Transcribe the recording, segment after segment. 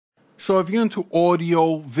So if you're into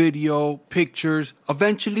audio, video, pictures,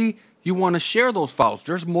 eventually you want to share those files.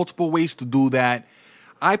 There's multiple ways to do that.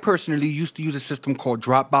 I personally used to use a system called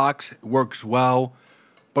Dropbox. It works well.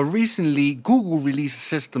 But recently, Google released a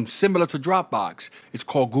system similar to Dropbox. It's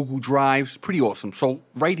called Google Drive. It's pretty awesome. So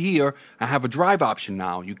right here, I have a Drive option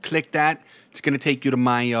now. You click that. It's going to take you to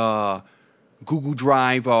my Google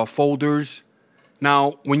Drive folders.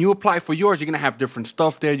 Now, when you apply for yours, you're going to have different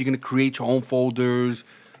stuff there. You're going to create your own folders.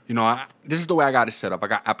 You know, this is the way I got it set up. I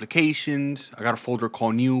got applications. I got a folder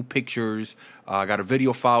called New, Pictures. I got a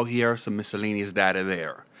video file here, some miscellaneous data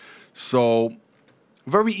there. So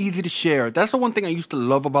very easy to share. That's the one thing I used to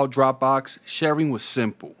love about Dropbox. Sharing was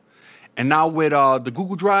simple. And now with the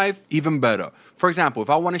Google Drive, even better. For example, if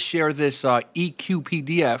I want to share this EQ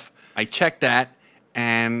PDF, I check that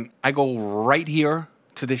and I go right here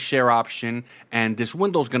to this share option and this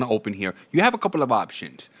window is going to open here. You have a couple of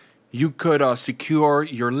options. You could secure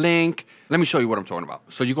your link. Let me show you what I'm talking about.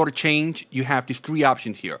 So you go to change. You have these three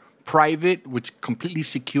options here. Private, which completely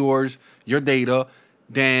secures your data.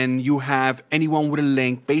 Then you have anyone with a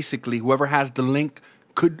link. Basically, whoever has the link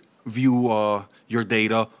could view your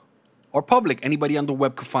data. Or public, anybody on the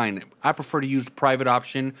web could find it. I prefer to use the private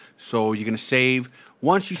option. So you're going to save.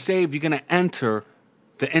 Once you save, you're going to enter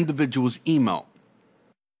the individual's email.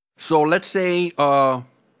 So let's say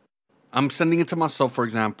I'm sending it to myself, for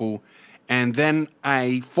example, and then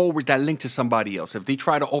I forward that link to somebody else. If they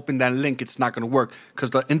try to open that link, it's not going to work because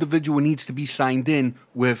the individual needs to be signed in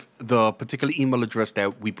with the particular email address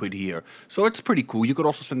that we put here. So it's pretty cool. You could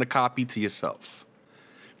also send a copy to yourself.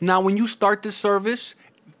 Now, when you start this service,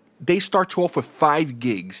 they start you off with 5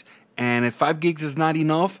 gigs. And if 5 gigs is not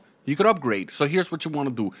enough, you could upgrade. So here's what you want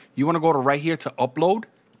to do. You want to go to right here to upload.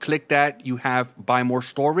 Click that. You have buy more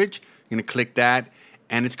storage. You're going to click that.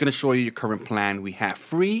 And it's going to show you your current plan. We have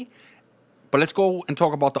free. But let's go and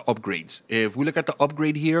talk about the upgrades. If we look at the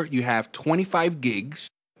upgrade here, you have 25 gigs.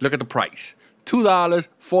 Look at the price.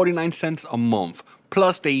 $2.49 a month.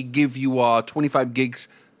 Plus, they give you 25 gigs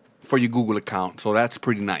for your Google account. So that's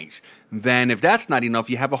pretty nice. Then if that's not enough,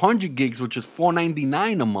 you have 100 gigs, which is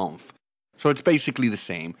 $4.99 a month. So it's basically the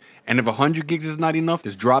same. And if 100 gigs is not enough,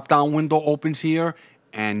 this drop-down window opens here.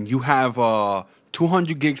 And you have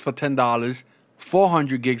 200 gigs for $10.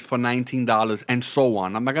 400 gigs for $19 and so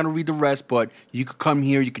on. I'm not going to read the rest, but you could come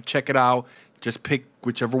here. You could check it out. Just pick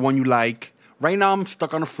whichever one you like. Right now, I'm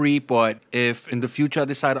stuck on a free, but if in the future I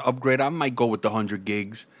decide to upgrade, I might go with the 100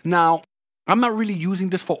 gigs. Now, I'm not really using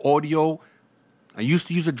this for audio. I used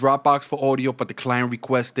to use a Dropbox for audio, but the client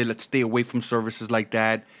requested, let's stay away from services like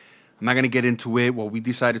that. I'm not going to get into it. What we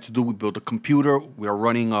decided to do, we built a computer. We are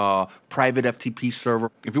running a private FTP server.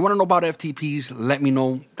 If you want to know about FTPs, let me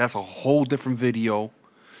know. That's a whole different video.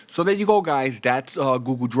 So there you go, guys. That's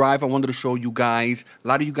Google Drive. I wanted to show you guys. A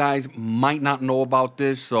lot of you guys might not know about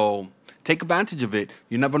this, so take advantage of it.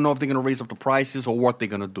 You never know if they're going to raise up the prices or what they're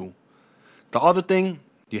going to do. The other thing,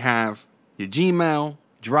 you have your Gmail,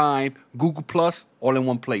 Drive, Google+, all in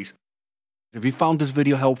one place. If you found this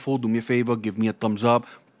video helpful, do me a favor, give me a thumbs up.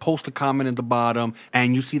 Post a comment in the bottom,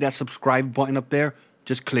 and you see that subscribe button up there,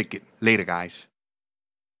 just click it. Later, guys.